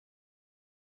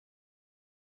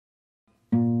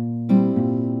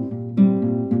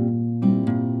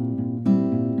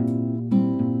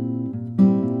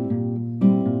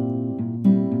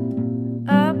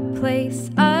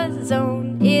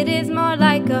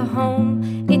a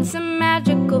home. It's a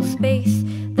magical space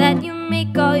that you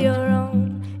make all your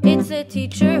own. It's a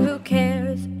teacher who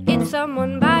cares. It's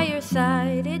someone by your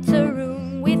side. It's a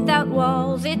room without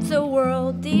walls. It's a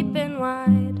world deep and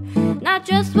wide. Not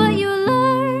just what you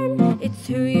learn, it's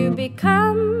who you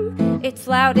become. It's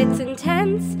loud, it's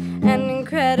intense, and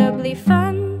incredibly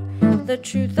fun. The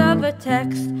truth of a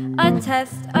text, a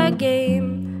test, a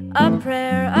game, a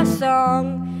prayer, a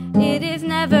song. It is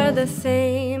never the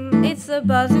same. It's a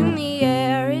buzz in the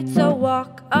air. It's a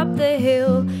walk up the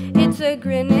hill. It's a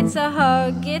grin, it's a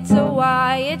hug. It's a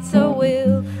why, it's a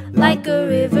will. Like a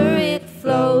river it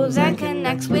flows and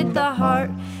connects with the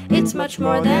heart. It's much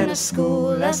more than a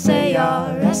school.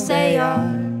 SAR, SAR.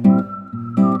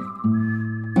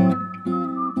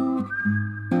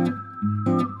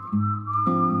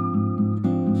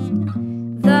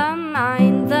 The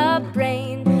mind, the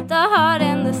brain, the heart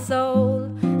and the soul.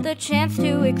 The chance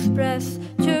to express,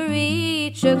 to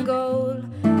reach a goal.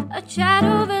 A chat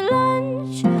over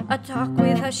lunch, a talk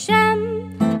with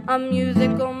Hashem, a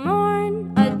musical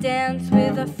morn, a dance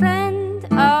with a friend,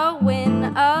 a win,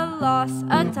 a loss,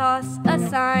 a toss, a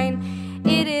sign.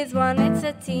 It is one, it's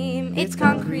a team, it's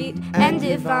concrete and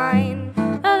divine.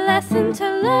 A lesson to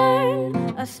learn,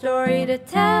 a story to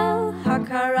tell.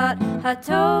 Hakarat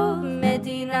Hatov,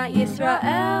 Medina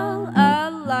Yisrael.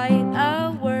 A light,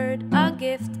 a word, a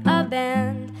gift, a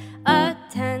band, a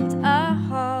tent, a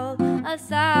hall, a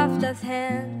savta's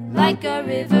hand. Like a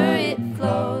river it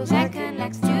flows and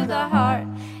connects to the heart.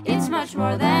 It's much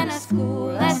more than a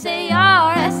school.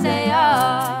 SAR,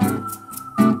 SAR.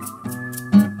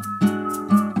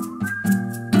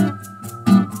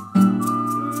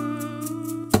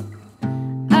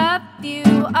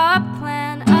 A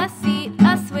plan, a seat,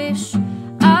 a swish,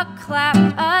 a clap,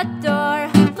 a door,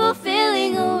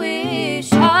 fulfilling a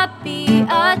wish. A bee,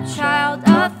 a child,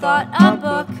 a thought, a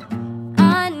book,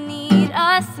 a need,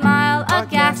 a smile, a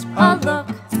gasp, a look.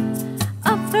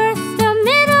 A first, a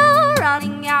middle,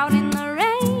 running out in the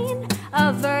rain.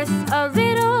 A verse, a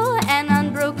riddle, an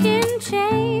unbroken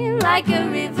chain. Like a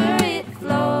river it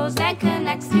flows and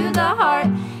connects to the heart.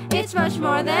 It's much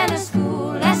more than a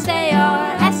school.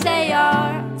 SAR,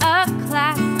 SAR. A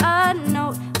class, a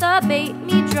note, the Beit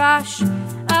Midrash.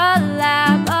 A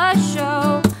lab, a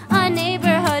show, a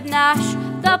neighborhood nash.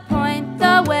 The point,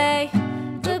 the way,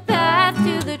 the path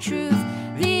to the truth.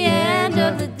 The end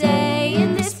of the day,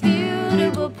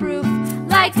 indisputable proof.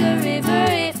 Like a river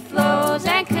it flows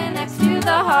and connects to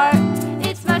the heart.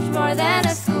 It's much more than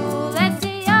a school.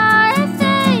 SAR,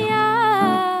 SAR.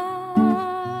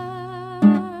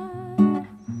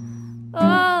 Oh.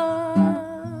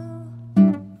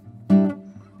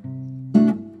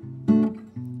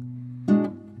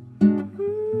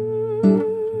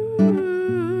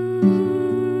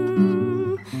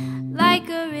 Like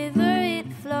a river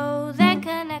it flows and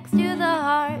connects to the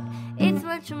heart. It's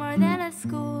much more than a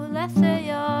school.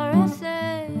 SAR,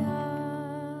 SAR.